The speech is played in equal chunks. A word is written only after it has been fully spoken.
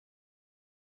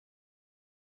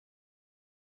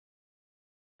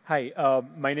Hi,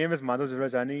 my name is Madhav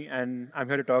Jivrajani, and I'm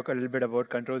here to talk a little bit about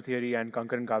control theory and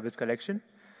concurrent garbage collection.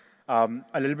 A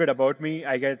little bit about me,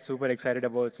 I get super excited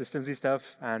about systemsy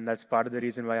stuff, and that's part of the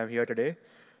reason why I'm here today,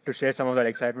 to share some of that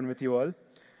excitement with you all.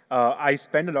 I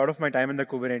spend a lot of my time in the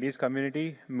Kubernetes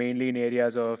community, mainly in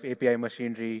areas of API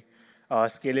machinery,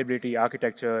 scalability,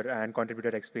 architecture, and contributor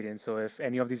experience. So if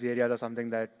any of these areas are something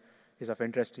that is of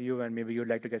interest to you and maybe you'd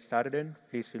like to get started in,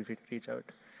 please feel free to reach out.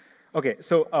 Okay,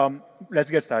 so let's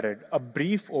get started. A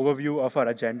brief overview of our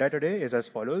agenda today is as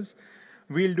follows.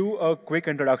 We'll do a quick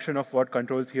introduction of what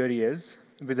control theory is.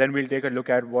 Then we'll take a look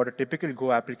at what a typical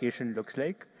Go application looks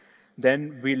like.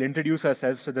 Then we'll introduce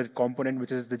ourselves to the component,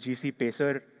 which is the GC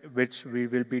Pacer, which we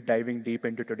will be diving deep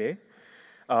into today.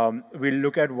 We'll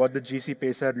look at what the GC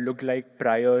Pacer looked like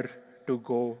prior to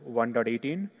Go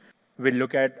 1.18. We'll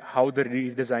look at how the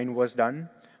redesign was done,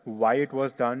 why it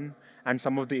was done, and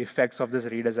some of the effects of this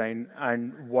redesign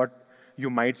and what you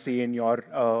might see in your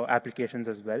applications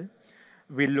as well.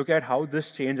 We'll look at how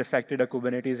this change affected a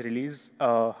Kubernetes release,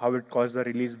 how it caused the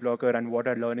release blocker, and what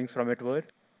our learnings from it were.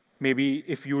 Maybe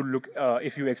if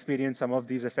you experience some of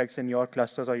these effects in your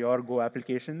clusters or your Go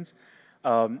applications,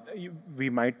 we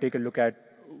might take a look at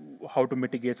how to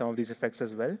mitigate some of these effects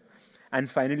as well. And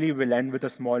finally, we'll end with a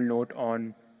small note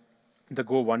on the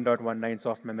Go 1.19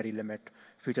 soft memory limit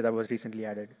feature that was recently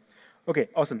added. Okay,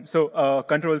 awesome. So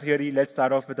control theory, let's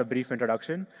start off with a brief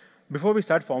introduction. Before we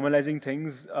start formalizing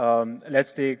things,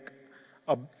 let's take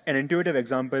an intuitive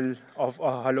example of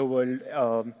a hello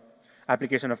world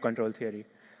application of control theory.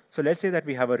 So let's say that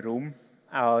we have a room.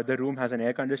 The room has an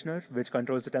air conditioner, which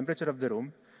controls the temperature of the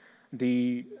room.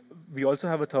 We also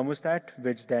have a thermostat,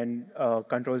 which then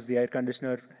controls the air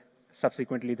conditioner,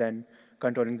 subsequently then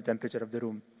controlling the temperature of the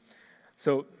room.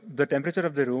 So the temperature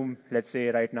of the room, let's say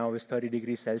right now, is 30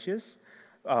 degrees Celsius.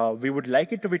 We would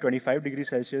like it to be 25 degrees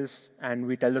Celsius, and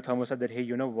we tell the thermostat that, hey,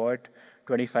 you know what,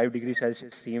 25 degrees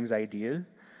Celsius seems ideal,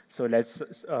 so let's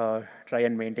try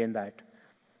and maintain that.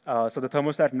 So the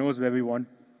thermostat knows where we want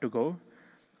to go.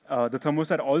 The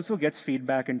thermostat also gets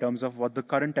feedback in terms of what the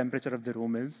current temperature of the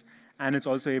room is, and it's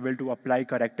also able to apply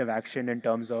corrective action in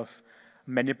terms of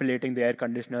manipulating the air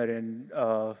conditioner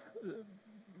and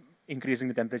increasing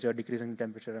the temperature, decreasing the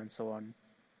temperature, and so on.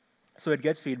 So it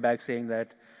gets feedback saying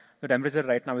that the temperature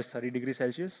right now is 30 degrees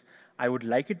Celsius. I would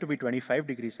like it to be 25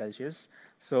 degrees Celsius.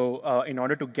 So in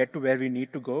order to get to where we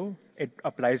need to go, it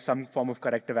applies some form of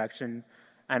corrective action.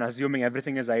 And assuming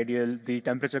everything is ideal, the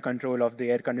temperature control of the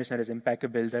air conditioner is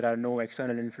impeccable. There are no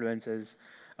external influences.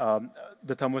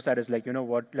 The thermostat is like, you know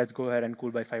what, let's go ahead and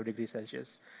cool by 5 degrees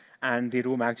Celsius. And the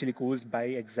room actually cools by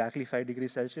exactly 5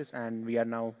 degrees Celsius, and we are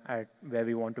now at where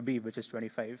we want to be, which is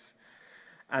 25.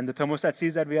 And the thermostat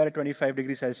sees that we are at 25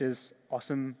 degrees Celsius.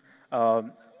 Awesome.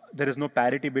 There is no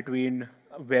parity between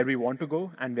where we want to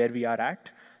go and where we are at,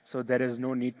 so there is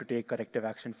no need to take corrective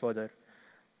action further.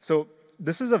 So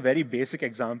this is a very basic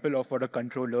example of what a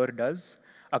controller does.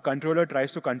 A controller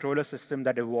tries to control a system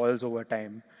that evolves over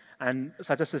time, and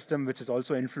such a system which is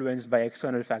also influenced by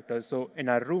external factors. So in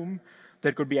our room,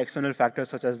 there could be external factors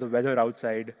such as the weather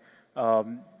outside,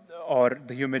 or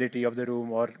the humidity of the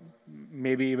room, or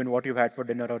maybe even what you've had for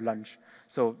dinner or lunch.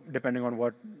 So depending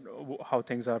on how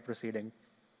things are proceeding.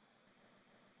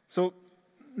 So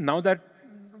now that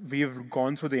we've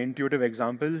gone through the intuitive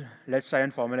example, let's try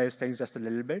and formalize things just a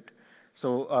little bit.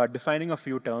 So defining a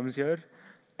few terms here.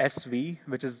 SV,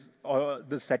 which is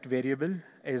the set variable,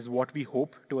 is what we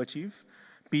hope to achieve.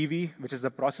 PV, which is the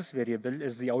process variable,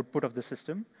 is the output of the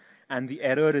system. And the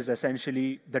error is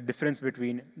essentially the difference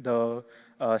between the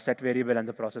set variable and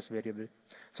the process variable.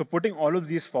 So putting all of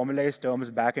these formalized terms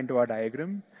back into our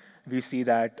diagram, we see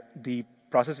that the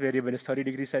process variable is 30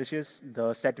 degrees Celsius,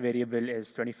 the set variable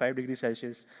is 25 degrees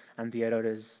Celsius, and the error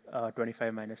is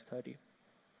 25 minus 30.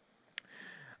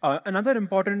 Another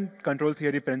important control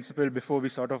theory principle before we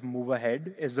sort of move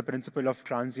ahead is the principle of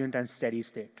transient and steady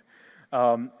state.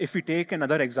 If we take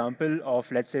another example of,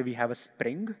 let's say we have a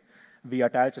spring, we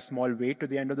attach a small weight to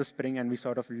the end of the spring and we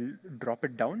sort of drop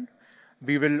it down.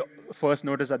 We will first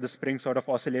notice that the spring sort of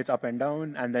oscillates up and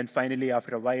down, and then finally,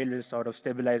 after a while, it sort of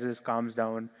stabilizes, calms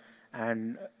down,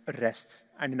 and rests,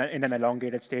 and in an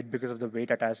elongated state because of the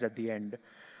weight attached at the end.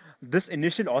 This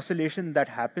initial oscillation that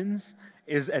happens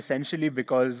is essentially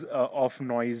because of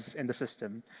noise in the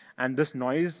system. And this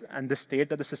noise and the state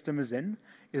that the system is in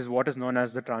is what is known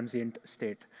as the transient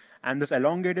state. And this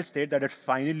elongated state that it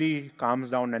finally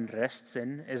calms down and rests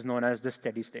in is known as the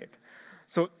steady state.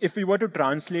 So if we were to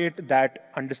translate that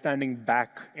understanding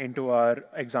back into our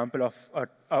example of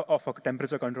a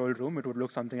temperature controlled room, it would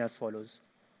look something as follows.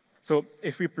 So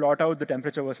if we plot out the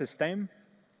temperature versus time,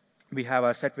 We have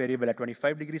our set variable at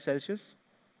 25 degrees Celsius.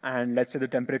 And let's say the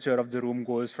temperature of the room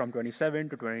goes from 27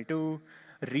 to 22.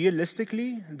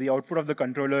 Realistically, the output of the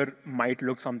controller might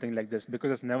look something like this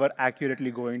because it's never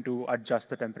accurately going to adjust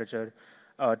the temperature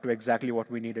to exactly what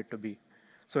we need it to be.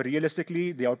 So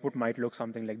realistically, the output might look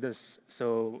something like this.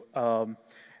 So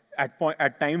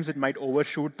at times, it might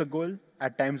overshoot the goal.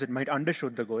 At times, it might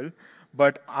undershoot the goal.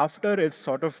 But after it's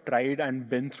sort of tried and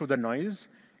been through the noise,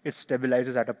 it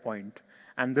stabilizes at a point.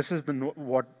 And this is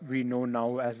what we know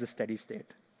now as the steady state.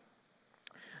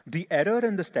 The error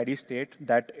in the steady state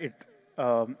that it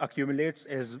accumulates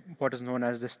is what is known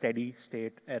as the steady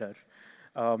state error.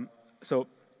 So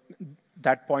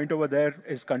that point over there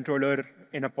is controller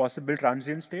in a possible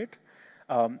transient state.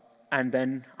 And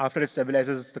then after it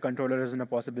stabilizes, the controller is in a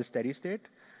possible steady state,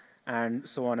 and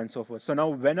so on and so forth. So now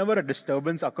whenever a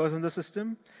disturbance occurs in the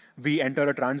system, we enter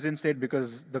a transient state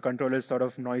because the controller is sort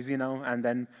of noisy now, and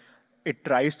then it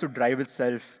tries to drive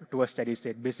itself to a steady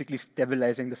state, basically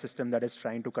stabilizing the system that it's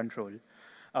trying to control.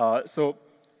 So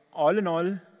all in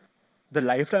all, the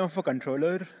lifetime of a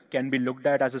controller can be looked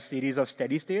at as a series of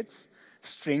steady states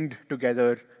stringed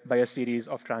together by a series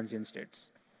of transient states.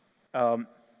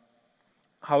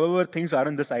 However, things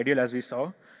aren't this ideal as we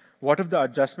saw. What if the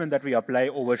adjustment that we apply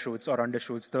overshoots or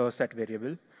undershoots the set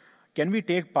variable? Can we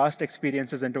take past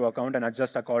experiences into account and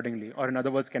adjust accordingly? Or in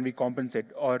other words, can we compensate?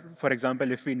 Or for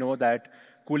example, if we know that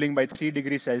cooling by 3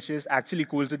 degrees Celsius actually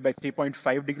cools it by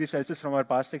 3.5 degrees Celsius from our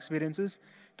past experiences,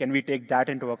 can we take that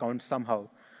into account somehow?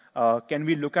 Can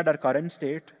we look at our current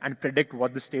state and predict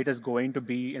what the state is going to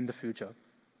be in the future?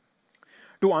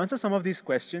 To answer some of these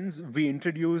questions, we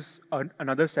introduce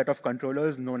another set of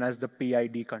controllers known as the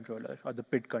PID controller, or the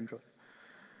PID controller.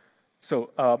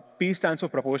 So P stands for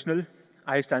proportional,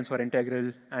 I stands for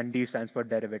integral, and D stands for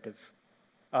derivative.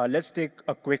 Let's take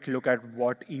a quick look at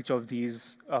what each of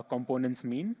these components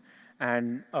mean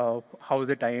and how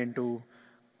they tie into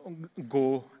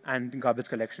Go and garbage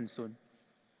collection soon.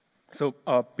 So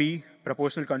P,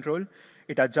 proportional control,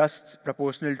 it adjusts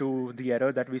proportional to the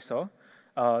error that we saw.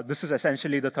 This is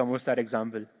essentially the thermostat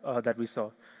example that we saw.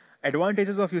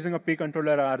 Advantages of using a P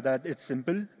controller are that it's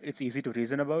simple, it's easy to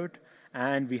reason about,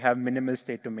 and we have minimal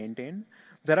state to maintain.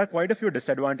 There are quite a few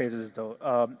disadvantages,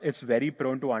 though. It's very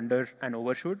prone to under and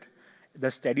overshoot.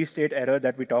 The steady state error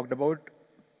that we talked about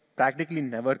practically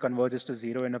never converges to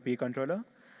 0 in a P controller.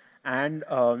 And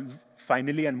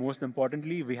finally, and most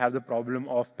importantly, we have the problem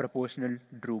of proportional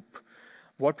droop.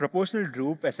 What proportional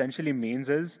droop essentially means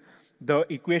is the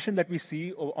equation that we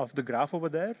see of the graph over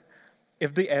there,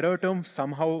 if the error term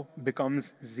somehow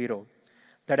becomes 0,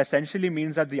 that essentially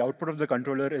means that the output of the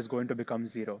controller is going to become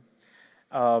 0.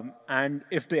 And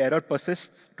if the error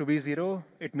persists to be 0,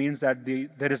 it means that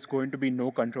there is going to be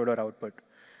no controller output.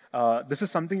 This is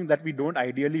something that we don't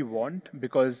ideally want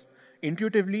because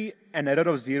intuitively, an error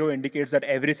of 0 indicates that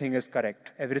everything is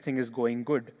correct, everything is going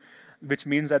good, which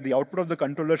means that the output of the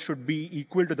controller should be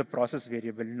equal to the process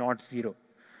variable, not 0.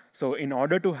 So in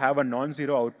order to have a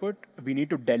non-zero output, we need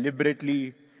to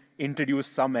deliberately introduce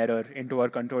some error into our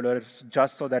controllers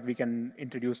just so that we can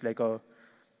introduce like a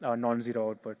non-zero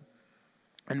output.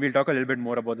 And we'll talk a little bit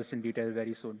more about this in detail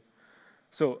very soon.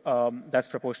 So that's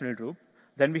proportional droop.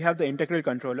 Then we have the integral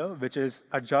controller, which is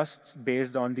adjusts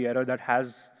based on the error that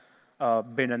has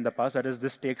been in the past. That is,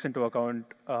 this takes into account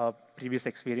previous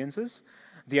experiences.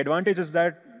 The advantage is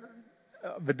that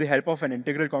with the help of an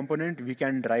integral component, we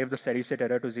can drive the steady state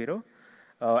error to 0.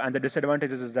 And the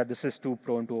disadvantage is that this is too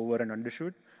prone to over and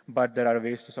undershoot. But there are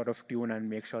ways to sort of tune and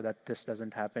make sure that this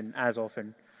doesn't happen as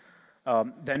often.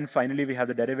 Then finally, we have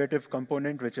the derivative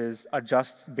component, which is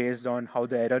adjusts based on how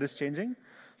the error is changing.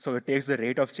 So it takes the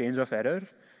rate of change of error.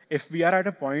 If we are at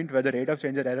a point where the rate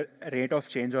of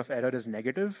change of error is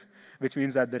negative, which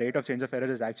means that the rate of change of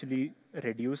error is actually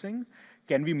reducing,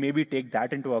 can we maybe take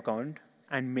that into account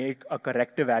and make a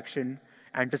corrective action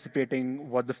anticipating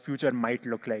what the future might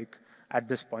look like at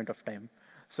this point of time?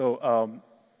 So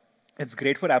it's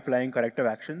great for applying corrective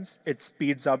actions. It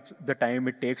speeds up the time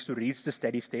it takes to reach the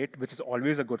steady state, which is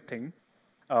always a good thing,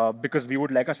 because we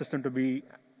would like our system to be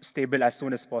stable as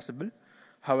soon as possible.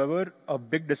 However, a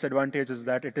big disadvantage is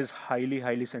that it is highly,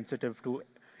 highly sensitive to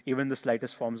even the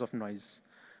slightest forms of noise.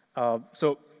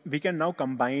 So we can now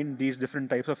combine these different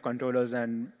types of controllers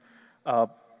and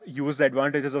use the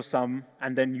advantages of some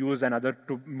and then use another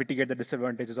to mitigate the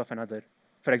disadvantages of another.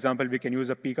 For example, we can use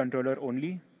a P controller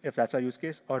only, if that's our use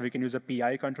case, or we can use a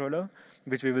PI controller,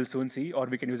 which we will soon see, or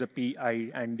we can use a PI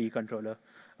and D controller,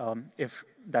 if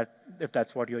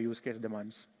that's what your use case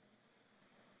demands.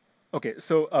 Okay,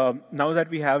 so now that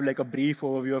we have like a brief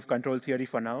overview of control theory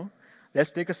for now,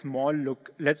 Let's take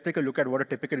a look at what a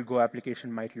typical Go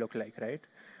application might look like, right?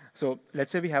 So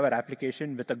let's say we have our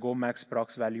application with a Go max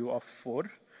procs value of 4.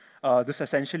 This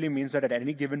essentially means that at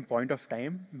any given point of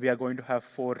time, we are going to have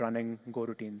 4 running Go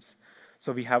routines.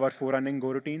 So we have our 4 running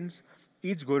Go routines.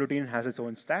 Each Go routine has its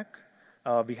own stack.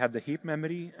 We have the heap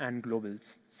memory and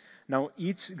globals. Now,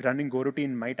 each running Go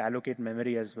routine might allocate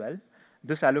memory as well.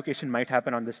 This allocation might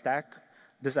happen on the stack.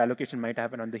 This allocation might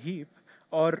happen on the heap,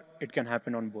 or it can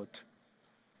happen on both.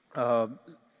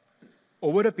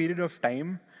 Over a period of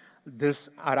time,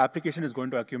 our application is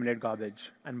going to accumulate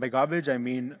garbage. And by garbage, I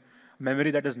mean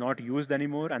memory that is not used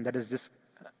anymore and that is just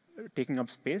taking up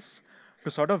space.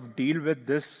 To sort of deal with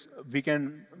this, we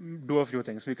can do a few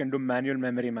things. We can do manual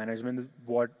memory management,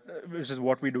 which is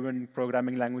what we do in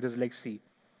programming languages like C.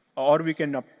 Or we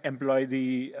can employ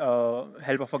the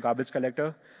help of a garbage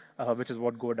collector, which is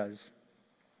what Go does.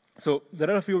 So there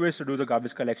are a few ways to do the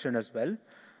garbage collection as well.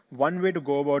 One way to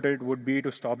go about it would be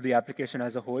to stop the application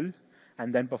as a whole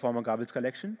and then perform a garbage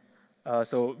collection.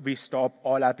 So we stop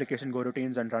all application Go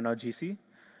routines and run our GC.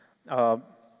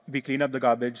 We clean up the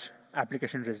garbage,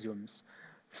 application resumes.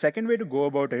 Second way to go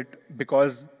about it,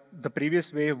 because the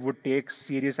previous way would take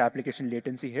serious application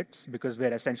latency hits, because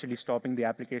we're essentially stopping the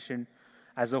application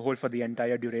as a whole for the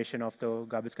entire duration of the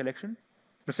garbage collection.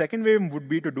 The second way would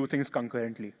be to do things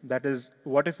concurrently. That is,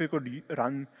 what if we could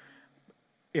run,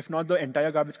 if not the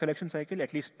entire garbage collection cycle,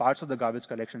 at least parts of the garbage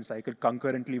collection cycle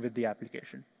concurrently with the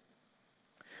application.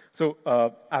 So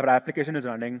our application is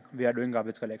running, we are doing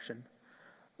garbage collection.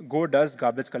 Go does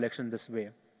garbage collection this way.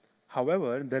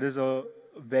 However, there is a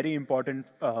very important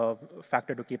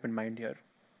factor to keep in mind here.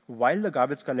 While the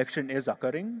garbage collection is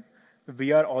occurring,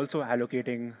 we are also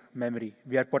allocating memory.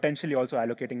 We are potentially also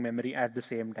allocating memory at the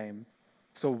same time.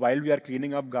 So while we are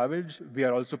cleaning up garbage, we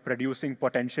are also producing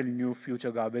potential new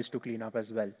future garbage to clean up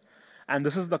as well. And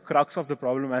this is the crux of the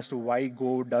problem as to why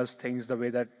Go does things the way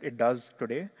that it does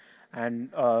today, and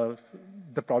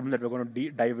the problem that we're going to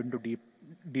deep dive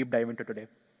into today.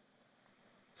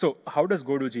 So how does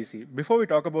Go do GC? Before we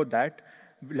talk about that,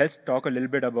 let's talk a little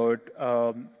bit about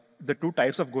the two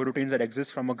types of Go routines that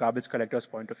exist from a garbage collector's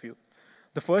point of view.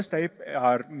 The first type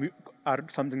are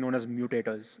something known as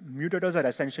mutators. Mutators are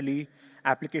essentially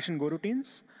application Go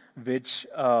routines, which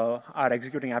are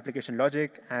executing application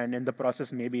logic, and in the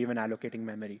process, maybe even allocating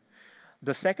memory.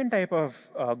 The second type of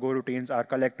Go routines are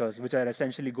collectors, which are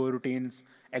essentially Go routines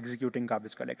executing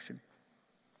garbage collection.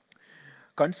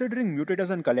 Considering mutators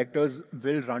and collectors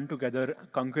will run together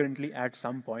concurrently at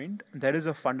some point, there is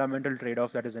a fundamental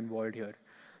trade-off that is involved here.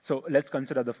 So let's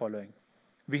consider the following.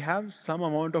 We have some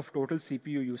amount of total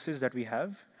CPU usage that we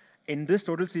have. In this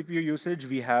total CPU usage,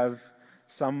 we have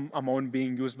some amount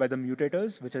being used by the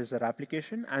mutators, which is our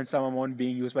application, and some amount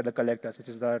being used by the collectors, which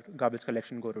is the garbage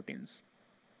collection Go routines.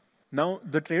 Now,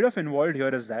 the trade-off involved here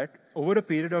is that over a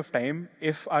period of time,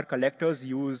 if our collectors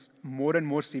use more and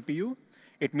more CPU,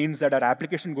 it means that our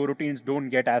application Go routines don't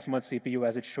get as much CPU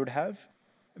as it should have,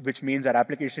 which means our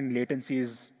application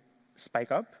latencies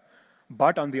spike up.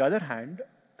 But on the other hand,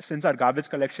 since our garbage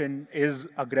collection is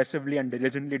aggressively and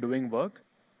diligently doing work,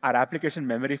 our application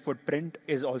memory footprint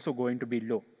is also going to be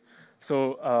low.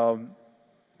 So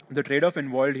the trade-off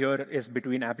involved here is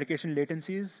between application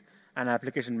latencies and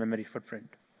application memory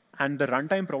footprint. And the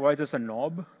runtime provides us a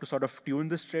knob to sort of tune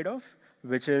this trade-off,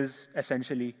 which is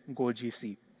essentially Go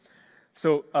GC.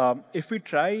 So if we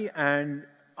try and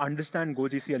understand Go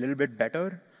GC a little bit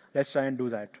better, let's try and do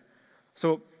that.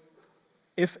 So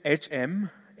if HM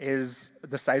is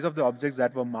the size of the objects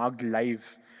that were marked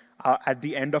live at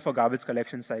the end of a garbage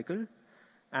collection cycle,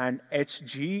 and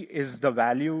HG is the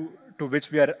value to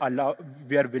which we are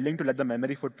willing to let the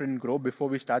memory footprint grow before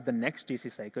we start the next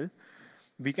GC cycle,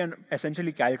 we can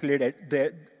essentially calculate it.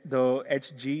 The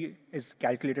HG is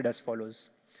calculated as follows.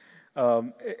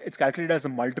 It's calculated as a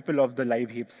multiple of the live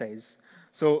heap size.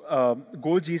 So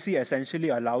Go GC essentially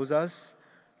allows us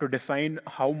to define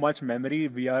how much memory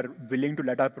we are willing to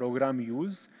let our program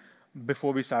use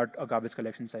before we start a garbage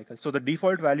collection cycle. So the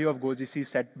default value of Go GC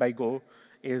set by Go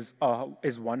is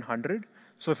 100.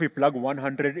 So if we plug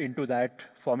 100 into that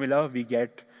formula, we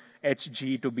get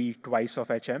HG to be twice of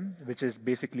HM, which is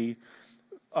basically,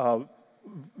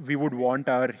 we would want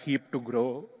our heap to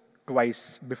grow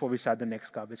twice before we start the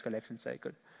next garbage collection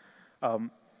cycle.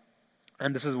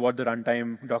 And this is what the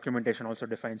runtime documentation also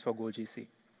defines for Go GC.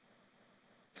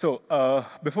 So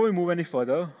before we move any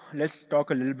further, let's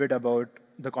talk a little bit about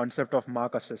the concept of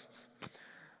mark assists.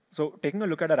 So taking a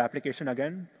look at our application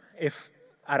again, if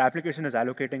our application is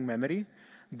allocating memory,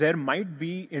 there might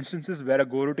be instances where a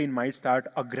Go routine might start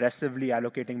aggressively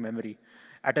allocating memory.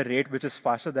 at a rate which is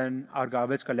faster than our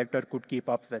garbage collector could keep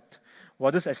up with.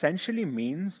 What this essentially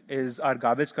means is our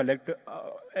garbage collector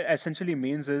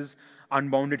is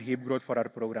unbounded heap growth for our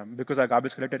program, because our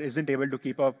garbage collector isn't able to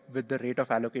keep up with the rate of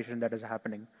allocation that is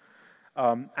happening.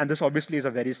 And this obviously is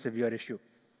a very severe issue.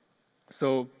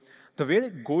 So the way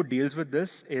that Go deals with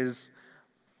this is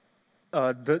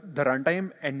the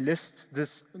runtime enlists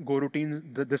this Go routines,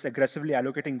 this aggressively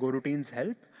allocating Go routines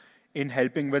help in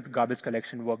helping with garbage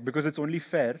collection work, because it's only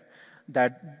fair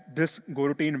that this Go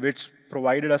routine, which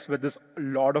provided us with this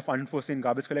lot of unforeseen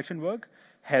garbage collection work,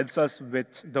 helps us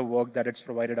with the work that it's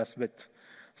provided us with.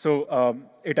 So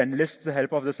it enlists the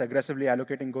help of this aggressively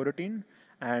allocating Go routine,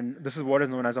 and this is what is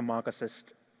known as a mark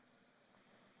assist.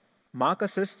 Mark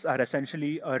assists are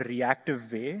essentially a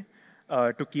reactive way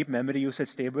to keep memory usage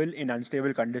stable in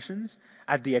unstable conditions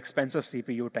at the expense of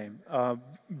CPU time.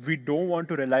 We don't want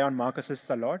to rely on mark assists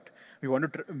a lot. We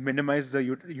want to minimize the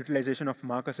utilization of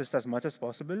mark assists as much as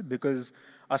possible, because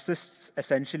assists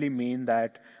essentially mean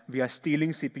that we are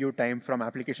stealing CPU time from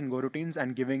application Go routines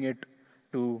and giving it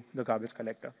to the garbage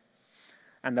collector.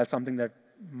 And that's something that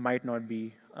might not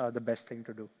be the best thing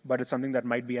to do, but it's something that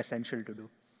might be essential to do.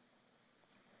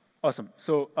 Awesome.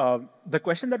 So the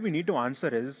question that we need to answer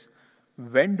is,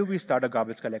 when do we start a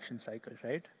garbage collection cycle,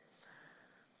 right?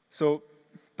 So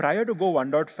prior to Go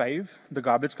 1.5, the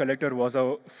garbage collector was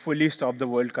a fully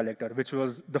stop-the-world collector, which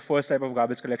was the first type of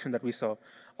garbage collection that we saw.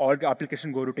 All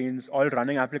application Go routines, all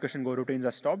running application Go routines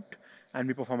are stopped, and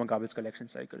we perform a garbage collection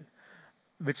cycle,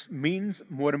 which means,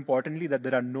 more importantly, that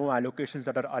there are no allocations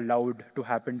that are allowed to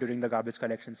happen during the garbage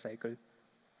collection cycle.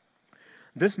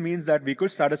 This means that we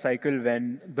could start a cycle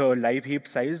when the live heap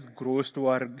size grows to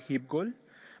our heap goal,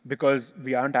 because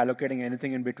we aren't allocating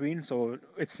anything in between, so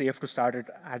it's safe to start it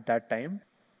at that time.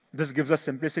 This gives us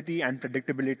simplicity and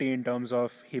predictability in terms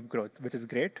of heap growth, which is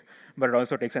great, but it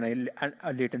also takes a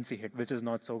latency hit, which is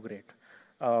not so great.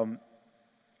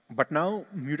 But now,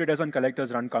 mutators and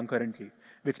collectors run concurrently,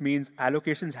 which means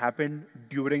allocations happen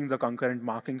during the concurrent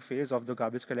marking phase of the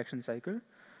garbage collection cycle,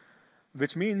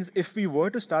 which means if we were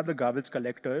to start the garbage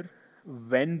collector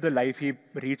when the live heap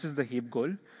reaches the heap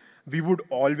goal, we would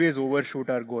always overshoot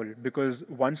our goal, because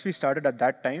once we started at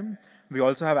that time, we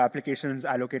also have applications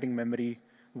allocating memory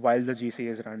while the GC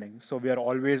is running. So we are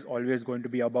always going to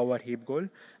be above our heap goal,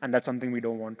 and that's something we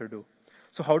don't want to do.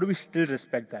 So how do we still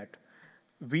respect that?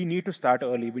 We need to start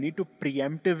early. We need to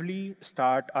preemptively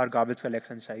start our garbage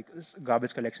collection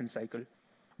cycle.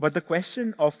 But the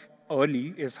question of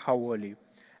early is how early,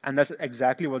 and that's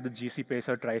exactly what the GC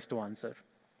Pacer tries to answer.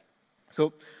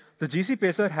 So the GC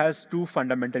Pacer has two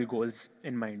fundamental goals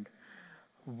in mind.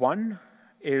 One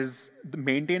is to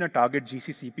maintain a target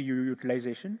GC CPU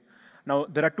utilization. Now,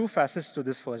 there are two facets to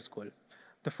this first goal.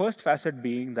 The first facet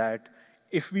being that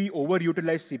if we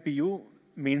overutilize CPU,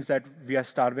 means that we are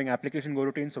starving application Go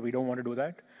routines, so we don't want to do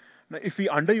that. Now, if we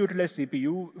underutilize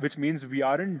CPU, which means we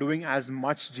aren't doing as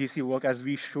much GC work as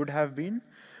we should have been,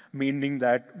 meaning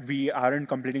that we aren't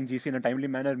completing GC in a timely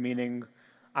manner, meaning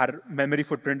our memory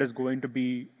footprint is going to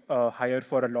be higher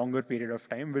for a longer period of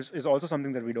time, which is also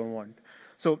something that we don't want.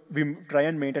 So we try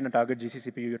and maintain a target GC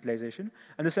CPU utilization.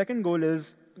 And the second goal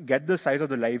is get the size of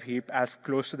the live heap as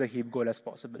close to the heap goal as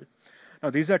possible. Now,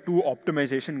 these are two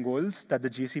optimization goals that the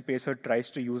GC Pacer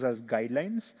tries to use as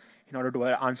guidelines in order to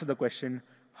answer the question,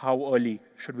 how early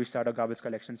should we start a garbage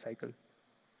collection cycle?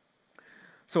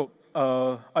 So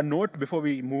a note before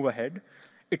we move ahead,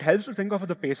 it helps to think of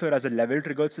the Pacer as a level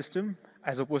triggered system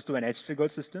as opposed to an edge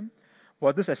triggered system.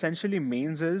 What this essentially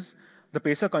means is the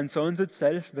Pacer concerns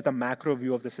itself with a macro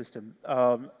view of the system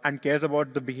and cares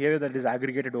about the behavior that is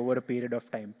aggregated over a period of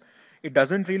time. It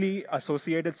doesn't really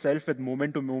associate itself with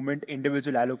moment-to-moment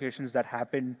individual allocations that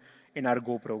happen in our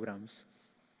Go programs.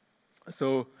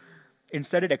 So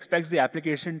instead, it expects the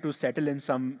application to settle in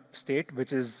some state,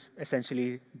 which is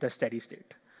essentially the steady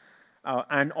state.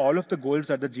 And all of the goals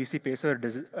that the GC Pacer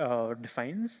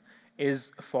defines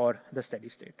is for the steady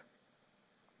state.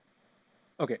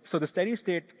 OK, so the steady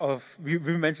state of, we've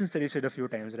mentioned steady state a few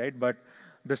times, right? But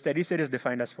the steady state is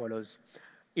defined as follows.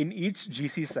 In each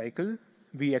GC cycle,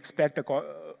 we expect,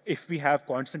 if we have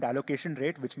constant allocation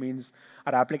rate, which means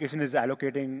our application is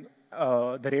allocating,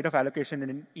 the rate of allocation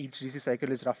in each GC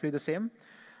cycle is roughly the same.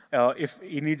 If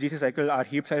in each GC cycle, our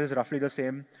heap size is roughly the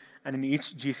same, and in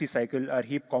each GC cycle, our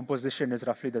heap composition is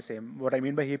roughly the same. What I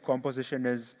mean by heap composition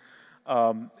is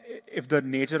if the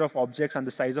nature of objects and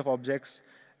the size of objects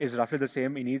is roughly the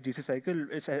same in each GC cycle,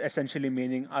 it's essentially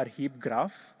meaning our heap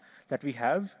graph that we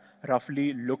have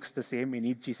roughly looks the same in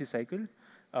each GC cycle.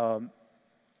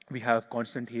 We have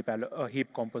constant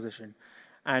heap composition.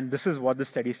 And this is what the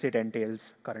steady state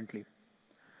entails currently.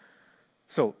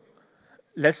 So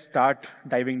let's start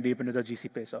diving deep into the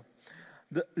GC pacer.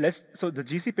 So the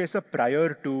GC pacer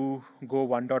prior to Go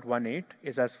 1.18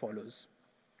 is as follows.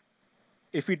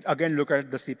 If we again look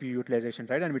at the CPU utilization,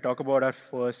 right, and we talk about our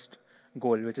first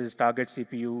goal, which is target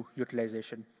CPU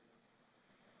utilization,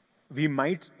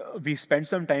 we spend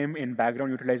some time in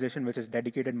background utilization, which is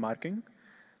dedicated marking.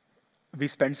 We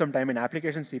spend some time in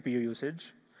application CPU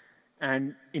usage.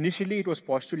 And initially, it was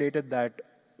postulated that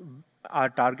our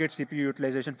target CPU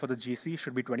utilization for the GC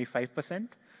should be 25%,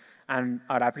 and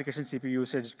our application CPU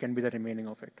usage can be the remaining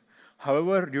of it.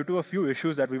 However, due to a few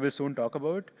issues that we will soon talk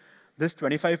about, this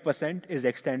 25% is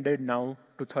extended now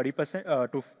to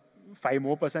 30%, to 5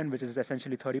 more percent, which is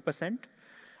essentially 30%.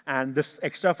 And this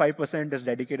extra 5% is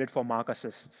dedicated for mark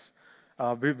assists.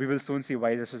 We will soon see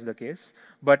why this is the case.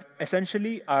 But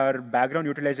essentially, our background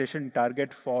utilization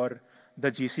target for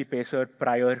the GC pacer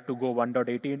prior to Go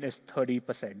 1.18 is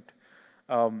 30%.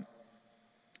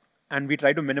 And we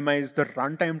try to minimize, the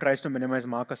runtime tries to minimize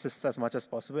mark assists as much as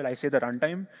possible. I say the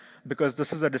runtime because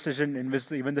this is a decision in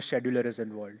which even the scheduler is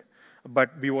involved. But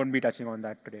we won't be touching on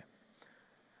that today.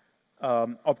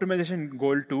 Optimization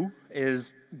goal 2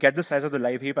 is get the size of the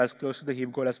live heap as close to the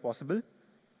heap goal as possible.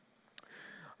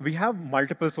 We have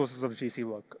multiple sources of GC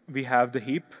work. We have the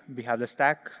heap, we have the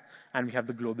stack, and we have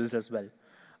the globals as well.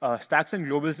 Stacks and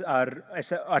globals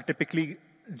are typically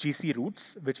GC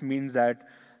roots, which means that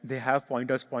they have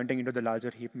pointers pointing into the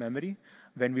larger heap memory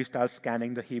when we start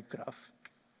scanning the heap graph.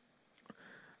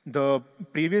 The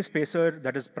previous pacer,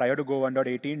 that is prior to Go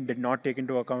 1.18, did not take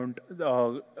into account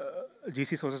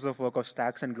GC sources of work of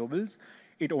stacks and globals.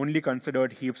 It only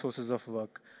considered heap sources of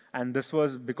work. And this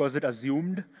was because it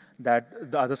assumed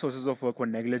that the other sources of work were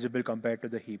negligible compared to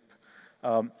the heap.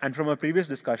 And from a previous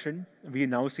discussion, we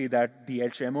now see that the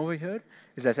HM over here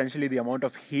is essentially the amount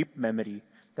of heap memory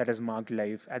that is marked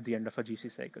live at the end of a GC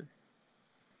cycle.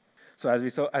 So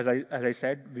as I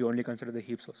said, we only consider the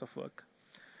heap source of work.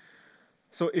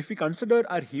 So if we consider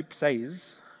our heap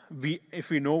size, if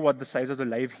we know what the size of the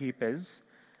live heap is,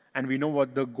 and we know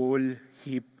what the goal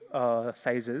heap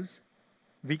size is,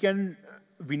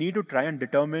 we need to try and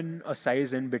determine a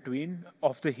size in between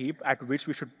of the heap at which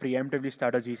we should preemptively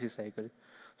start a GC cycle.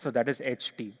 So that is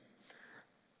HT.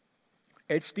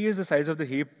 HT is the size of the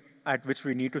heap at which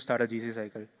we need to start a GC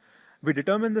cycle. We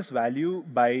determine this value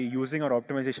by using our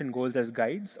optimization goals as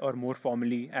guides, or more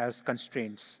formally as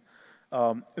constraints.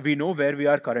 We know where we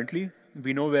are currently,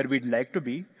 we know where we'd like to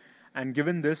be, and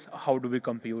given this, how do we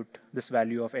compute this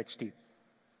value of HT?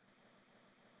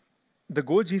 The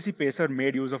Go GC pacer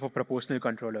made use of a proportional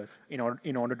controller in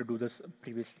order to do this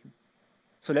previously.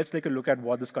 So let's take a look at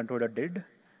what this controller did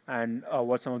and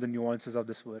what some of the nuances of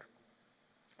this were.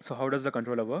 So how does the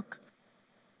controller work?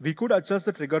 We could adjust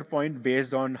the trigger point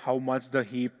based on how much the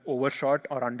heap overshot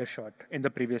or undershot in the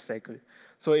previous cycle.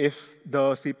 So if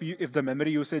the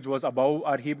memory usage was above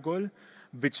our heap goal,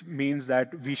 which means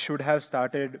that we should have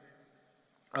started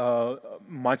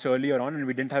much earlier on and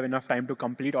we didn't have enough time to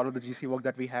complete all of the GC work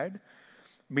that we had,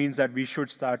 means that we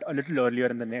should start a little earlier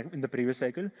in the previous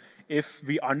cycle. If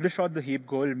we undershot the heap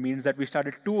goal, means that we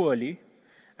started too early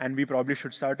and we probably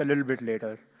should start a little bit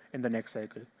later in the next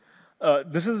cycle.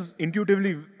 This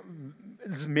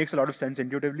makes a lot of sense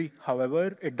intuitively.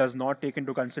 However, it does not take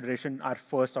into consideration our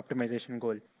first optimization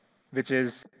goal, which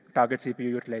is target CPU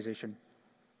utilization.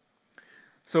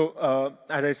 So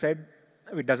as I said,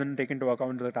 it doesn't take into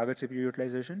account the target CPU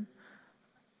utilization.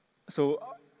 So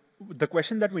the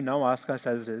question that we now ask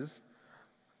ourselves is,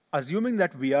 assuming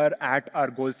that we are at our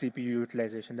goal CPU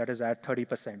utilization, that is at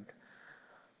 30%,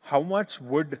 how much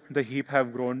would the heap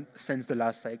have grown since the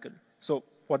last cycle? So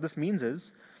what this means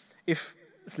is, if,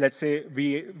 let's say,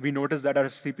 we notice that our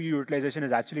CPU utilization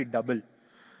is actually double,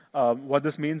 what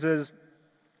this means is,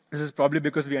 this is probably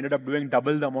because we ended up doing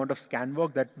double the amount of scan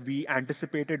work that we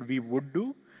anticipated we would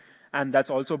do, and that's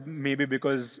also maybe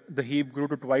because the heap grew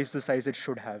to twice the size it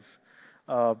should have.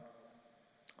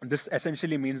 This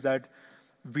essentially means that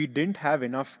we didn't have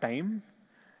enough time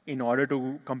in order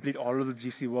to complete all of the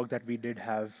GC work that we did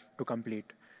have to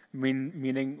complete.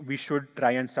 Meaning we should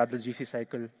try and start the GC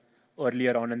cycle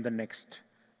earlier on in the next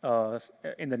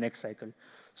cycle.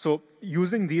 So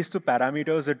using these two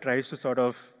parameters, it tries to sort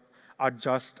of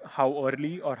adjust how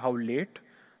early or how late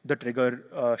the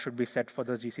trigger should be set for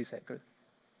the GC cycle.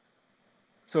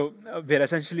 So we're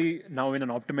essentially now in an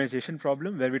optimization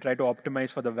problem where we try to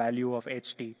optimize for the value of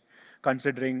HT,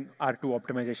 considering our two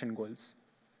optimization goals.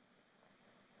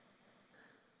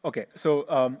 Okay,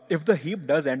 so if the heap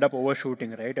does end up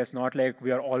overshooting, right, it's not like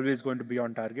we are always going to be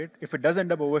on target. If it does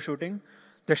end up overshooting,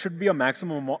 there should be a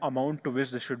maximum amount to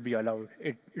which this should be allowed.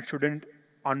 It shouldn't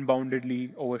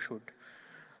unboundedly overshoot.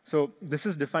 So this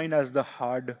is defined as the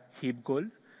hard heap goal.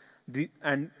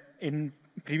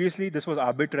 Previously, this was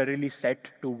arbitrarily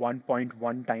set to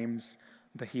 1.1 times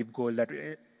the heap goal that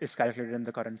is calculated in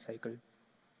the current cycle.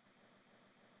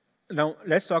 Now,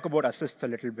 let's talk about assists a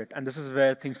little bit, and this is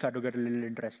where things start to get a little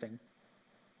interesting.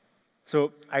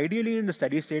 So ideally, in the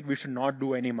steady state, we should not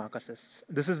do any mark assists.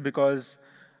 This is because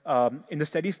in the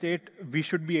steady state, we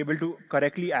should be able to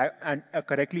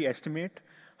correctly estimate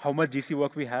how much GC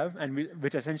work we have,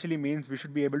 which essentially means we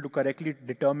should be able to correctly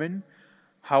determine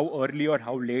how early or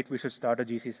how late we should start a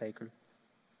GC cycle.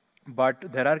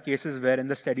 But there are cases where in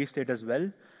the steady state as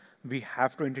well, we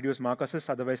have to introduce mark assists,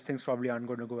 otherwise things probably aren't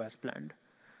going to go as planned.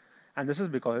 And this is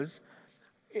because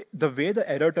the way the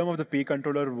error term of the P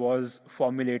controller was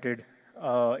formulated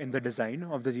in the design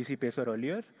of the GC pacer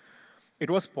earlier, it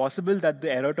was possible that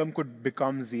the error term could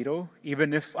become 0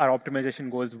 even if our optimization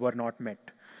goals were not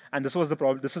met. And this is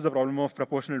the problem of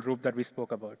proportional loop that we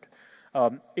spoke about.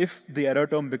 If the error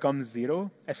term becomes 0,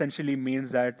 essentially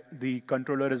means that the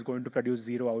controller is going to produce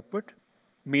 0 output,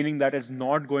 meaning that it's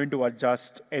not going to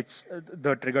adjust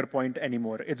the trigger point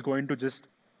anymore. It's going to just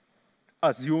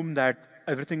assume that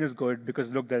everything is good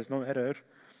because, look, there's no error.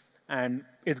 And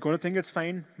it's going to think it's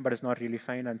fine, but it's not really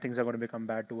fine, and things are going to become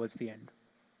bad towards the end.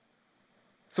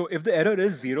 So if the error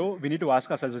is 0, we need to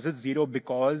ask ourselves, is it 0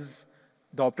 because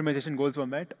the optimization goals were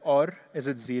met, or is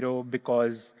it 0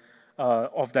 because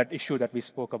of that issue that we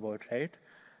spoke about, right?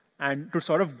 And to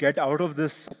sort of get out of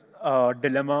this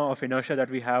dilemma of inertia that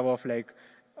we have of like,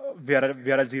 we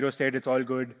are at 0 state, it's all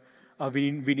good,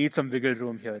 we need some wiggle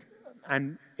room here.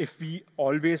 And if we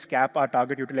always cap our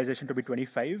target utilization to be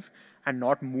 25 and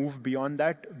not move beyond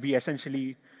that, we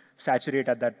essentially saturate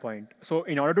at that point. So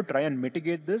in order to try and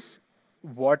mitigate this,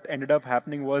 what ended up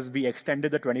happening was we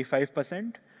extended the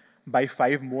 25% by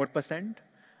 5 more %,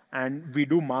 and we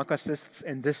do mark assists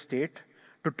in this state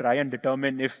to try and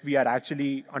determine if we are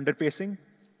actually underpacing,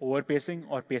 overpacing,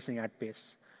 or pacing at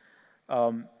pace.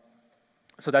 So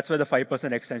that's where the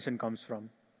 5% extension comes from.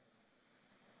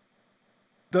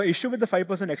 The issue with the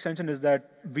 5% extension is that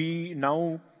we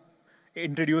now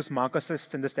introduce mark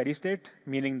assists in the steady state,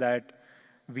 meaning that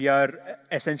we are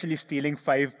essentially stealing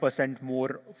 5%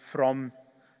 more from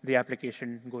the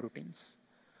application Go routines.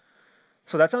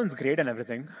 So that sounds great and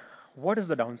everything. What is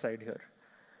the downside here?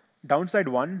 Downside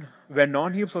 1, where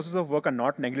non-heap sources of work are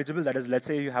not negligible, that is, let's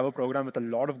say you have a program with a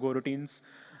lot of Go routines,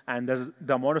 and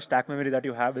the amount of stack memory that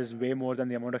you have is way more than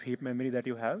the amount of heap memory that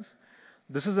you have.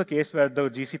 This is a case where the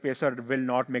GC pacer will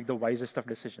not make the wisest of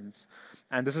decisions.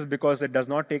 And this is because it does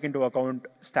not take into account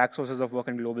stack sources of work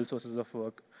and global sources of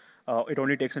work. It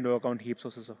only takes into account heap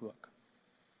sources of work.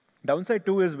 Downside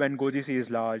 2 is when GoGC is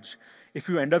large. If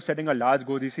you end up setting a large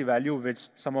GoGC value, which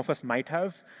some of us might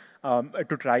have,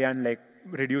 to try and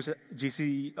reduce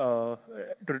GC,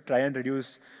 to try and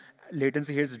reduce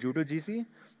latency hits due to GC,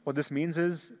 what this means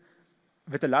is,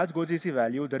 with a large GoGC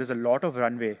value, there is a lot of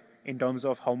runway in terms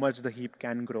of how much the heap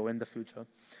can grow in the future.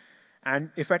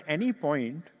 And if at any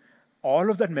point, all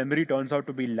of that memory turns out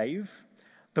to be live,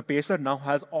 the pacer now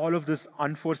has all of this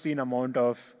unforeseen amount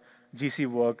of GC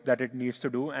work that it needs to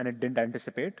do, and it didn't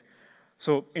anticipate.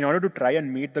 So in order to try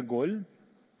and meet the goal,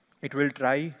 it will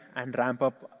try and ramp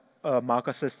up mark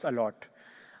assists a lot.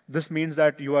 This means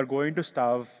that you are going to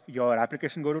starve your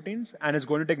application Go routines, and it's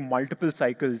going to take multiple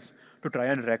cycles to try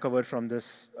and recover from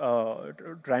this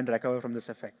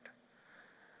effect.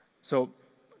 So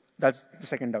that's the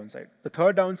second downside. The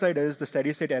third downside is the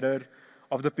steady state error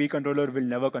of the P controller will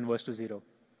never converge to 0.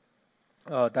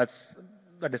 That's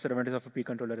the disadvantage of a P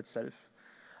controller itself.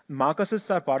 Mark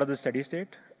assists are part of the steady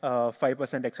state,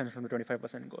 5% extension from the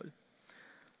 25% goal.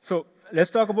 So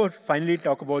let's finally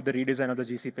talk about the redesign of the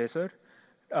GC pacer.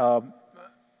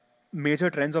 Major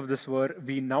trends of this were,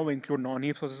 we now include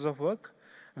non-heap sources of work.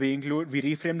 We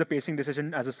reframe the pacing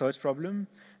decision as a search problem.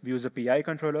 We use a PI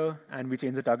controller, and we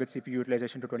change the target CPU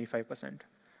utilization to 25%,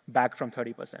 back from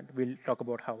 30%. We'll talk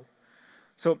about how.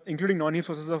 So including non-heap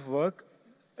sources of work,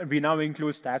 we now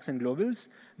include stacks and globals,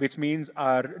 which means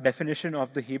our definition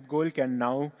of the heap goal can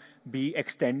now be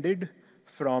extended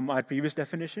from our previous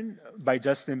definition by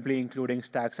just simply including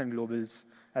stacks and globals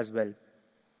as well.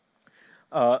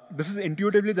 This is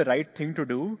intuitively the right thing to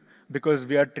do because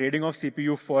we are trading off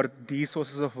CPU for these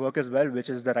sources of work as well, which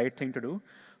is the right thing to do.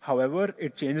 However,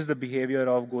 it changes the behavior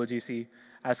of GoGC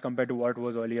as compared to what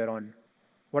was earlier on.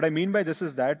 What I mean by this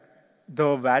is that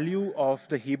the value of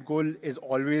the heap goal is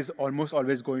almost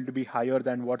always going to be higher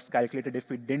than what's calculated if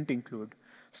we didn't include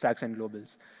stacks and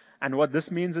globals. And what this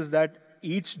means is that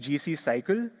each GC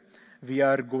cycle, we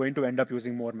are going to end up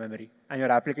using more memory, and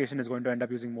your application is going to end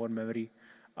up using more memory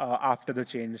after the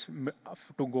change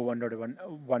to go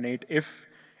 1.18 if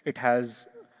it has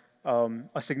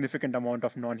a significant amount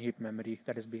of non-heap memory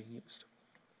that is being used.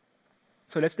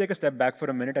 So let's take a step back for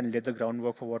a minute and lay the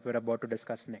groundwork for what we're about to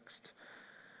discuss next.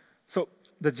 So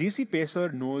the GC pacer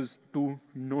knows two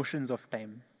notions of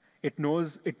time. It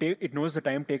knows the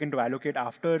time taken to allocate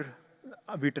after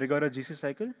we trigger a GC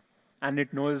cycle, and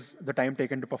it knows the time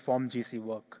taken to perform GC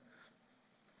work.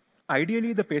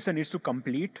 Ideally, the pacer needs to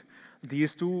complete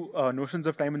these two notions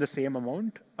of time in the same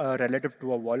amount relative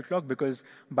to a wall clock, because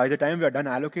by the time we are done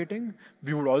allocating,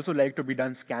 we would also like to be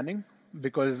done scanning,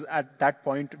 because at that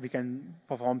point, we can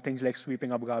perform things like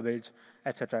sweeping up garbage,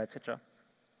 etc., etc.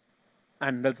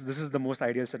 And this is the most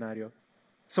ideal scenario.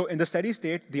 So in the steady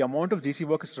state, the amount of GC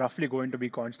work is roughly going to be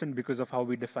constant because of how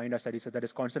we defined our steady state. That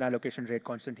is constant allocation rate,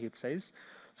 constant heap size.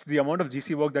 So the amount of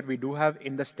GC work that we do have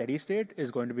in the steady state is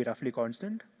going to be roughly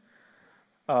constant.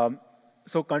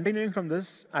 So continuing from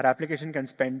this, our application can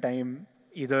spend time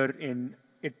either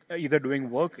doing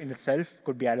work in itself,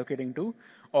 could be allocating to,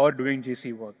 or doing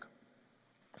GC work.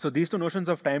 So these two notions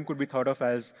of time could be thought of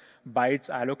as bytes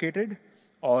allocated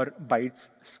or bytes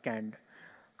scanned.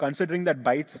 Considering that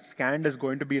bytes scanned is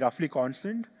going to be roughly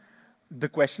constant, the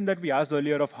question that we asked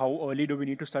earlier of how early do we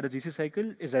need to start a GC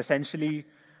cycle is essentially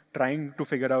trying to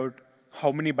figure out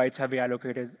how many bytes have we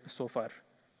allocated so far.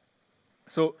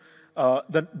 So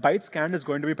the byte scanned is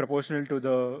going to be proportional to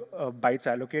the bytes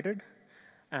allocated.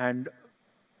 And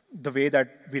the way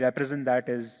that we represent that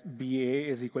is BA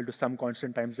is equal to some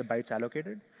constant times the bytes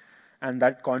allocated. And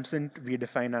that constant we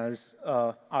define as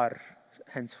R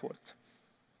henceforth.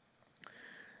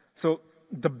 So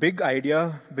the big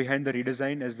idea behind the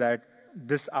redesign is that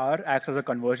this R acts as a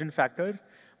conversion factor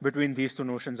between these two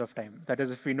notions of time. That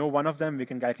is, if we know one of them, we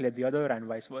can calculate the other and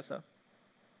vice versa.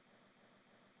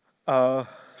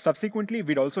 Subsequently,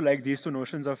 we'd also like these two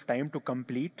notions of time to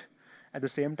complete at the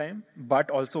same time,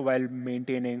 but also while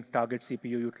maintaining target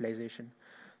CPU utilization.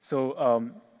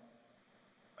 So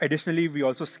additionally, we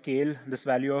also scale this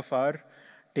value of R,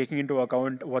 taking into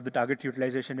account what the target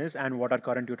utilization is and what our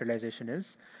current utilization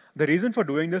is. The reason for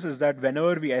doing this is that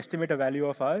whenever we estimate a value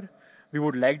of R, we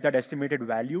would like that estimated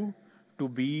value to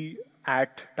be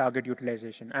at target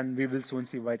utilization, and we will soon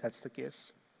see why that's the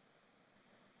case.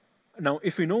 Now,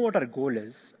 if we know what our goal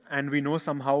is, and we know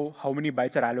somehow how many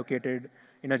bytes are allocated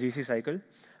in a GC cycle,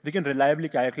 we can reliably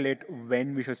calculate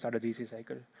when we should start a GC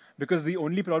cycle. Because the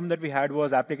only problem that we had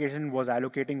was application was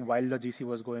allocating while the GC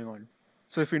was going on.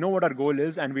 So if we know what our goal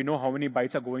is, and we know how many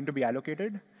bytes are going to be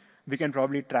allocated, we can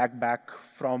probably track back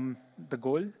from the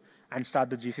goal and start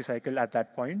the GC cycle at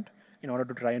that point in order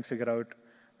to try and figure out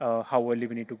how early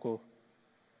we need to go.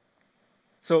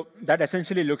 So that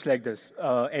essentially looks like this,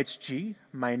 HG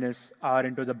minus R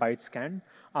into the byte scan.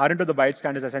 R into the byte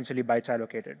scan is essentially bytes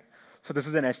allocated. So this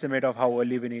is an estimate of how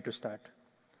early we need to start.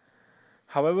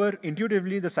 However,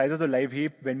 intuitively, the size of the live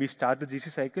heap when we start the GC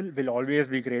cycle will always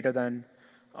be greater than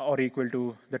or equal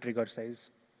to the trigger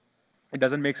size. It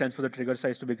doesn't make sense for the trigger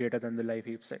size to be greater than the live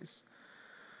heap size.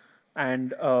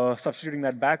 And substituting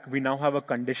that back, we now have a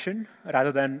condition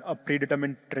rather than a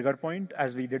predetermined trigger point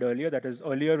as we did earlier. That is,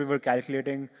 earlier we were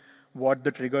calculating what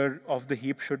the trigger of the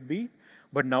heap should be,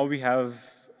 but now we have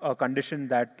a condition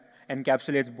that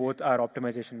encapsulates both our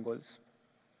optimization goals.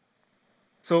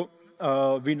 So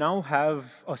we now have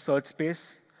a search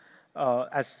space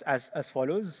as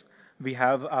follows. We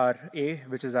have our A,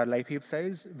 which is our live heap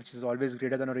size, which is always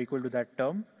greater than or equal to that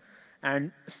term.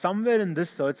 And somewhere in this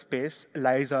search space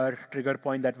lies our trigger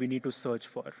point that we need to search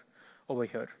for over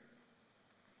here.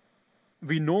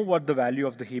 We know what the value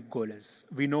of the heap goal is.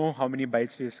 We know how many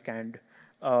bytes we've scanned.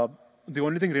 The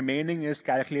only thing remaining is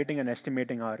calculating and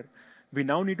estimating R. We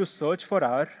now need to search for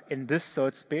R in this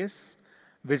search space,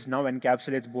 which now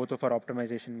encapsulates both of our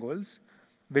optimization goals,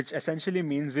 which essentially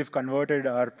means we've converted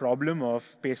our problem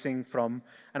of pacing from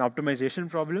an optimization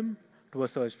problem to a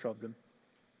search problem.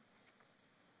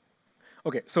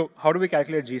 Okay, so how do we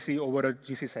calculate GC over a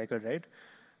GC cycle, right?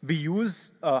 We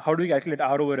use, how do we calculate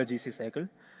R over a GC cycle?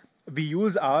 We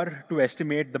use R to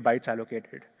estimate the bytes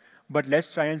allocated. But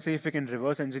let's try and see if we can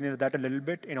reverse engineer that a little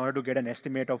bit in order to get an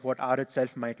estimate of what R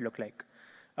itself might look like.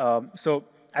 So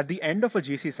at the end of a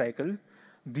GC cycle,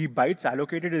 the bytes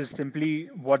allocated is simply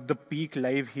what the peak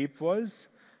live heap was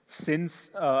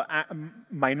since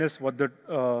minus what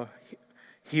the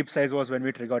heap size was when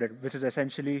we triggered it, which is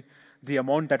essentially the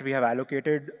amount that we have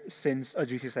allocated since a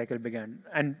GC cycle began.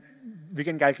 And we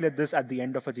can calculate this at the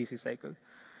end of a GC cycle.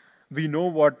 We know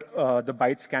what the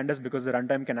bytes scanned is because the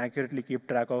runtime can accurately keep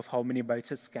track of how many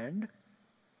bytes is scanned.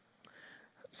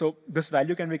 So this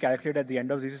value can be calculated at the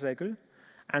end of GC cycle.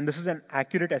 And this is an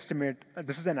accurate estimate.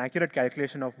 This is an accurate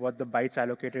calculation of what the bytes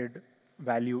allocated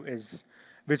value is,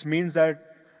 which means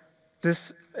that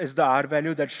this is the R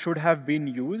value that should have been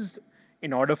used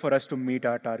in order for us to meet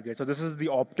our target. So this is the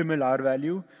optimal R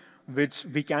value, which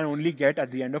we can only get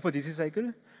at the end of a GC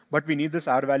cycle, but we need this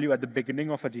R value at the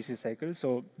beginning of a GC cycle.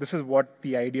 So this is what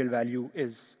the ideal value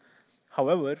is.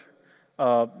 However,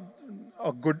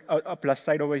 a plus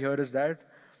side over here is that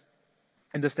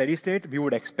in the steady state, we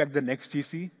would expect the next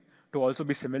GC to also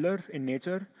be similar in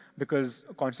nature because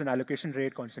constant allocation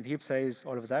rate, constant heap size,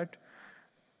 all of that.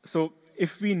 So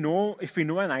if we know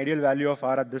an ideal value of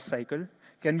R at this cycle,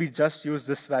 can we just use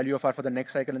this value of R for the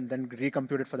next cycle and then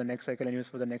recompute it for the next cycle and use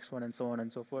for the next one and so on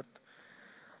and so forth?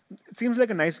 It seems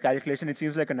like a nice calculation. It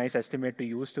seems like a nice estimate to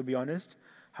use, to be honest.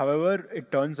 However,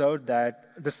 it turns out that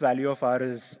this value of R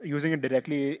is using it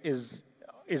directly is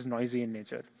noisy in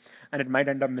nature, and it might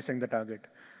end up missing the target.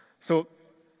 So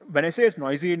when I say it's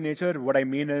noisy in nature, what I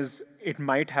mean is it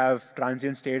might have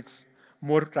transient states,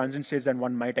 more transient states than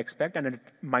one might expect, and it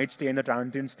might stay in the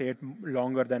transient state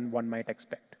longer than one might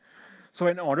expect. So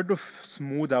in order to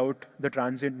smooth out the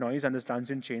transient noise and the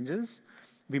transient changes,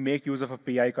 we make use of a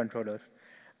PI controller.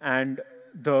 And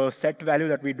the set value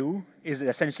that we do is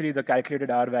essentially the calculated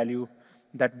R value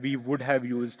that we would have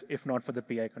used if not for the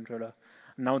PI controller.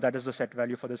 Now that is the set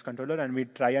value for this controller, and we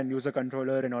try and use a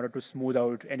controller in order to smooth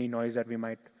out any noise that we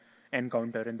might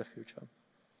encounter in the future.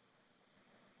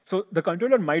 So the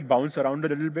controller might bounce around a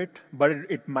little bit, but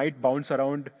it might bounce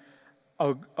around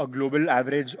a global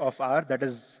average of R that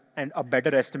is a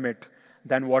better estimate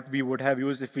than what we would have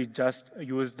used if we just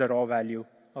used the raw value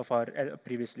of R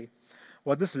previously.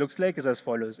 What this looks like is as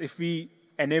follows. If we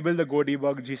enable the Go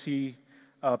Debug GC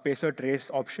pacer trace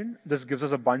option, this gives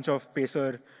us a bunch of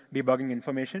pacer debugging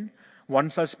information, one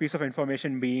such piece of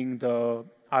information being the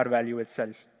R value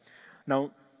itself.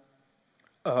 Now,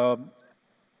 I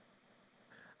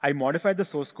modified the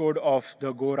source code of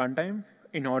the Go runtime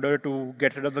in order to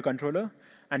get rid of the controller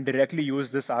and directly use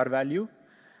this R value.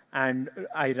 And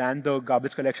I ran the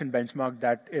garbage collection benchmark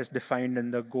that is defined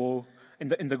in the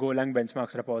in the Golang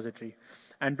benchmarks repository.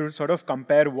 And to sort of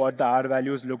compare what the R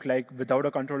values look like without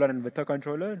a controller and with a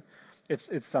controller,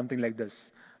 it's something like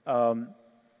this.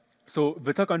 So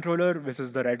with a controller, which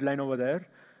is the red line over there,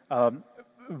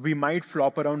 we might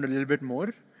flop around a little bit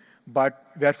more, but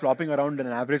we are flopping around an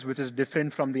average which is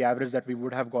different from the average that we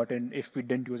would have gotten if we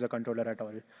didn't use a controller at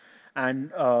all. And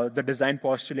the design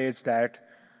postulates that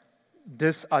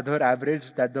this other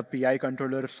average that the PI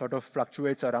controller sort of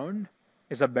fluctuates around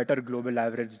is a better global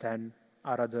average than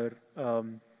our other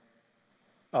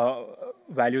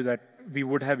value that we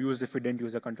would have used if we didn't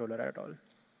use a controller at all.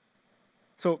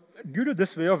 So due to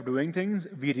this way of doing things,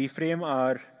 we reframe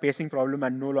our pacing problem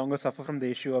and no longer suffer from the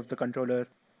issue of the controller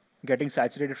getting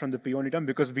saturated from the P only term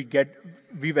because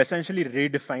we've essentially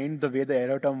redefined the way the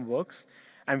error term works,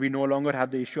 and we no longer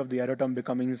have the issue of the error term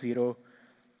becoming 0,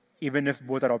 even if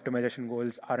both our optimization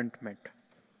goals aren't met.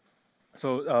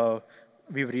 So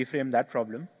we've reframed that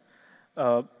problem,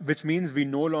 which means we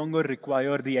no longer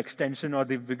require the extension or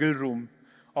the wiggle room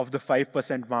of the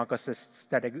 5% mark assists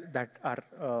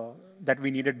that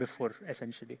we needed before,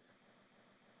 essentially.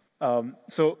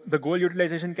 So the goal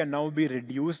utilization can now be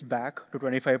reduced back to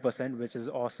 25%, which is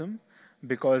awesome,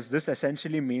 because this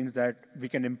essentially means that we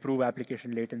can improve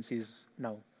application latencies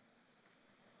now.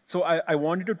 So I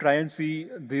wanted to try and see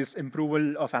this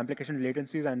improval of application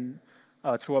latencies and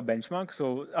through a benchmark.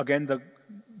 So again, the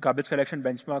garbage collection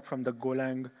benchmark from the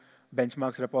Golang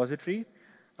benchmarks repository.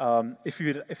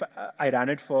 If I ran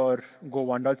it for Go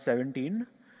 1.17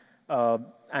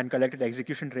 and collected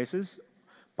execution traces,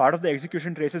 part of the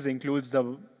execution traces includes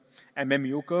the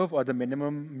MMU curve, or the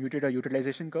minimum mutator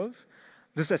utilization curve.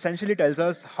 This essentially tells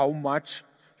us how much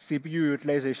CPU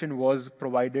utilization was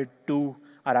provided to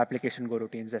our application Go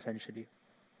routines, essentially.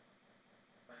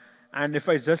 And if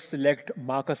I just select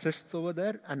mark assists over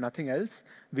there and nothing else,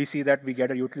 we see that we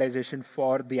get a utilization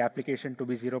for the application to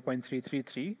be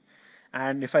 0.333.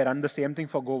 And if I run the same thing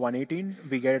for Go 118,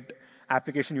 we get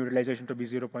application utilization to be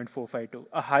 0.452.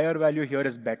 A higher value here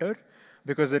is better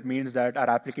because it means that our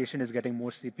application is getting more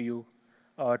CPU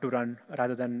to run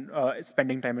rather than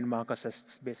spending time in mark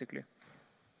assists, basically.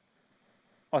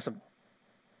 Awesome.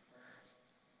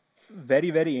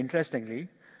 Very, very interestingly,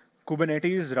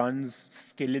 Kubernetes runs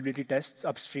scalability tests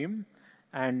upstream,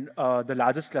 and the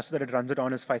largest cluster that it runs it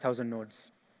on is 5,000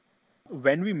 nodes.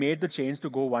 When we made the change to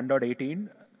Go 1.18,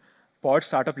 pod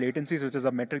startup latencies, which is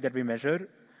a metric that we measure,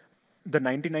 the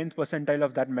 99th percentile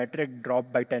of that metric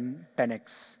dropped by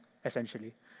 10x,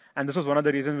 essentially. And this was one of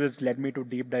the reasons which led me to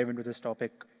deep dive into this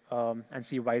topic and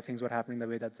see why things were happening the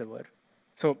way that they were.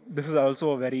 So this is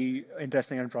also a very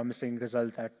interesting and promising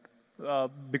result that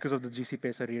because of the GC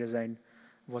Pacer redesign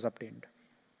was obtained.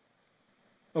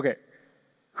 Okay,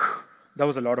 that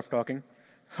was a lot of talking.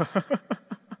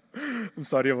 I'm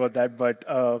sorry about that, but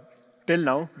till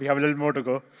now, we have a little more to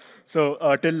go.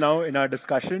 So till now, in our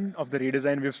discussion of the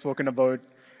redesign, we've spoken about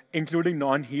including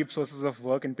non-heap sources of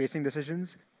work in pacing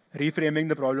decisions, reframing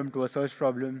the problem to a search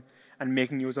problem, and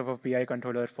making use of a PI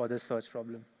controller for this search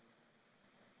problem.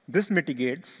 This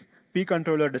mitigates P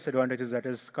controller disadvantages, that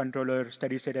is, controller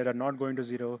steady state error not going to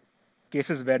zero.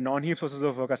 Cases where non-heap sources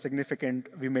of work are significant,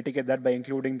 we mitigate that by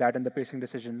including that in the pacing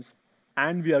decisions.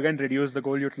 And we again reduce the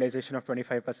goal utilization of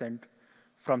 25%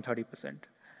 from 30%.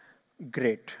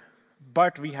 Great.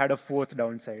 But we had a fourth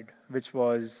downside, which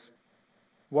was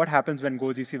what happens when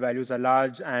GoGC values are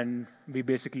large and we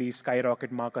basically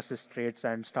skyrocket mark assist rates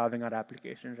and starving our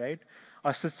application, right?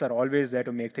 Assists are always there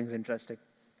to make things interesting.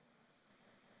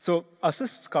 So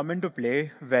assists come into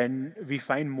play when we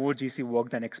find more GC work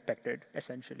than expected,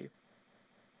 essentially.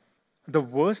 The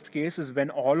worst case is when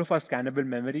all of our scannable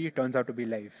memory turns out to be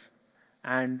live.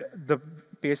 And the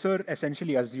pacer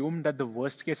essentially assumed that the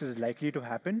worst case is likely to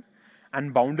happen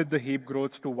and bounded the heap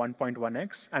growth to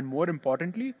 1.1x. And more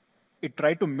importantly, it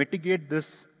tried to mitigate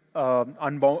this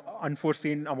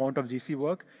unforeseen amount of GC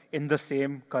work in the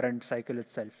same current cycle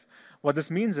itself. What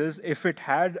this means is if it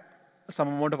had some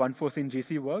amount of unforeseen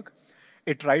GC work,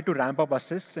 it tried to ramp up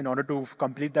assists in order to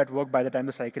complete that work by the time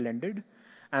the cycle ended.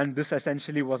 And this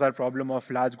essentially was our problem of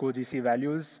large GoGC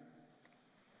values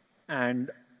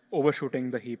and overshooting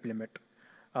the heap limit.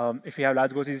 If we have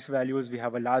large GoGC values, we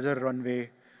have a larger runway,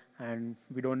 and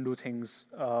we don't do things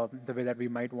the way that we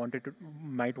might want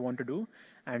to do,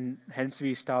 and hence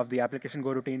we starve the application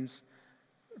Go routines,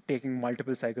 taking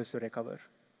multiple cycles to recover.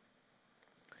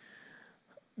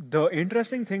 The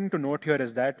interesting thing to note here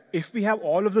is that if we have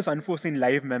all of this unforeseen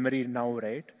live memory now,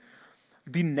 right,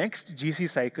 the next GC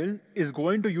cycle is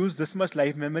going to use this much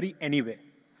live memory anyway.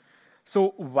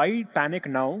 So why panic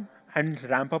now and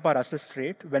ramp up our assist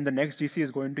rate when the next GC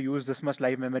is going to use this much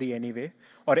live memory anyway,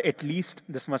 or at least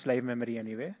this much live memory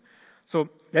anyway? So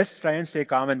let's try and stay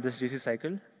calm in this GC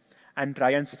cycle and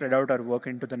try and spread out our work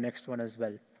into the next one as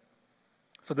well.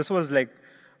 So this was like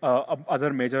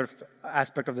other major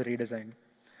aspect of the redesign.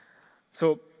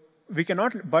 So we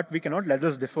cannot let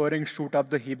this deferring shoot up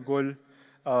the heap goal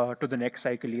to the next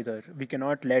cycle either. We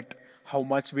cannot let how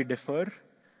much we defer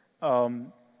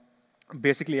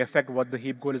basically affect what the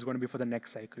heap goal is going to be for the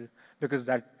next cycle, because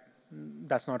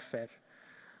that's not fair.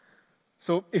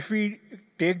 So if we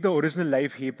take the original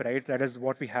live heap, right, that is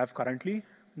what we have currently.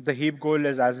 The heap goal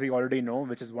is, as we already know,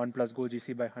 which is 1 plus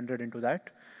GoGC by 100 into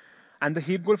that. And the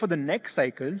heap goal for the next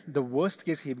cycle, the worst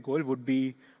case heap goal would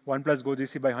be 1 plus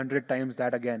GoGC by 100 times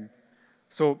that again.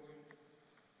 So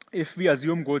if we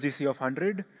assume GoGC of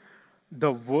 100,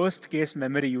 the worst case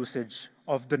memory usage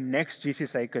of the next GC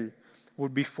cycle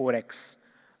would be 4x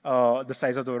the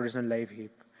size of the original live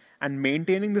heap. And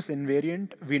maintaining this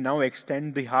invariant, we now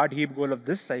extend the hard heap goal of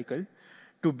this cycle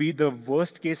to be the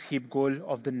worst case heap goal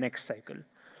of the next cycle.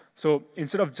 So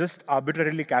instead of just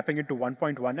arbitrarily capping it to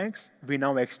 1.1x, we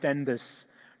now extend this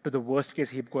to the worst case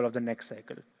heap goal of the next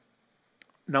cycle.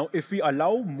 Now, if we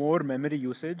allow more memory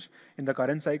usage in the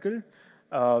current cycle,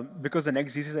 because the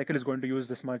next GC cycle is going to use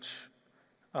this much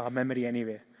memory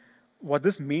anyway, what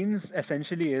this means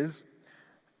essentially is,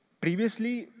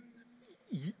 previously,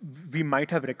 we might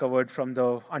have recovered from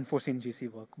the unforeseen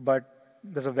GC work, but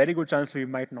there's a very good chance we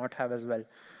might not have as well.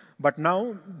 But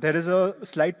now, there is a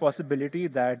slight possibility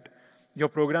that your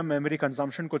program memory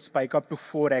consumption could spike up to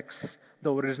 4x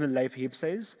the original live heap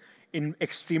size in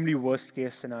extremely worst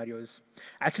case scenarios.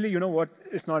 Actually, you know what?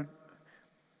 It's not.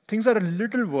 Things are a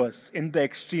little worse in the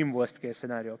extreme worst case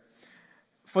scenario.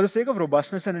 For the sake of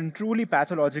robustness and in truly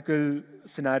pathological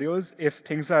scenarios, if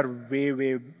things are way,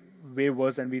 way, way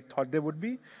worse than we thought they would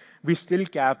be, we still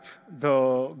cap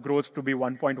the growth to be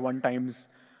 1.1 times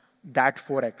that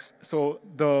 4x. So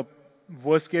the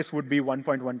worst case would be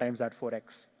 1.1 times that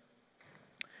 4x.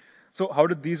 So how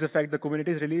did these affect the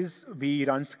Kubernetes release? We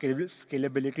run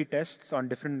scalability tests on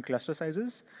different cluster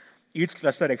sizes. Each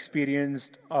cluster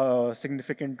experienced a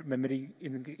significant memory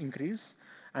increase,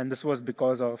 and this was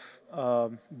because of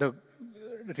the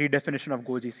redefinition of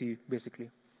GoGC, basically.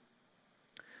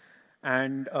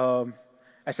 And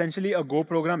essentially, a Go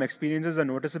program experiences a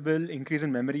noticeable increase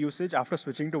in memory usage after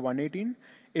switching to 118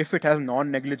 if it has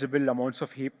non-negligible amounts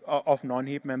of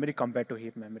non-heap memory compared to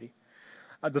heap memory.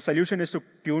 The solution is to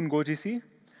tune GoGC,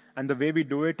 and the way we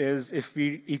do it is if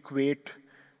we equate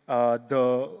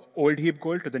the old heap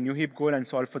goal to the new heap goal and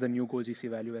solve for the new GoGC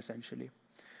value, essentially.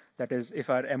 That is, if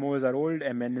our MOs are old,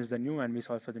 MN is the new, and we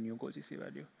solve for the new GoGC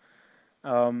value.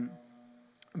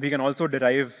 We can also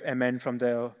derive MN from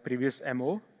the previous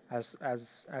MO as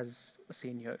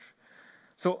seen here.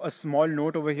 So a small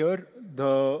note over here,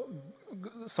 the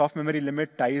soft memory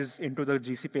limit ties into the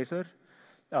GC pacer.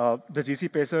 The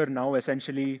GC pacer now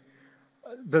essentially,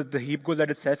 the heap goal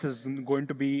that it sets is going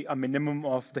to be a minimum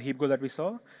of the heap goal that we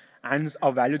saw and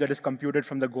a value that is computed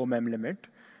from the go-mem limit.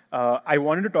 I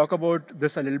wanted to talk about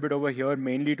this a little bit over here,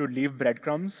 mainly to leave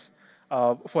breadcrumbs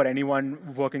for anyone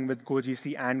working with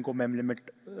GoGC and go-mem limit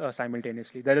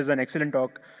simultaneously. There is an excellent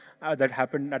talk that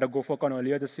happened at a GopherCon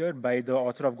earlier this year by the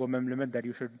author of go-mem limit that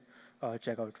you should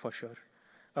check out for sure.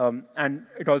 And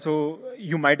it also,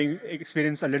 you might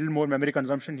experience a little more memory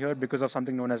consumption here because of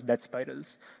something known as death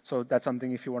spirals. So that's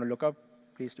something, if you want to look up,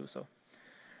 please do so.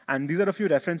 And these are a few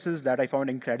references that I found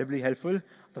incredibly helpful.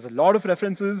 There's a lot of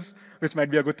references, which might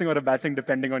be a good thing or a bad thing,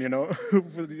 depending on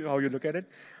how you look at it.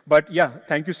 But yeah,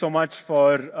 thank you so much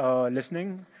for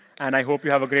listening, and I hope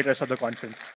you have a great rest of the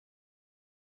conference.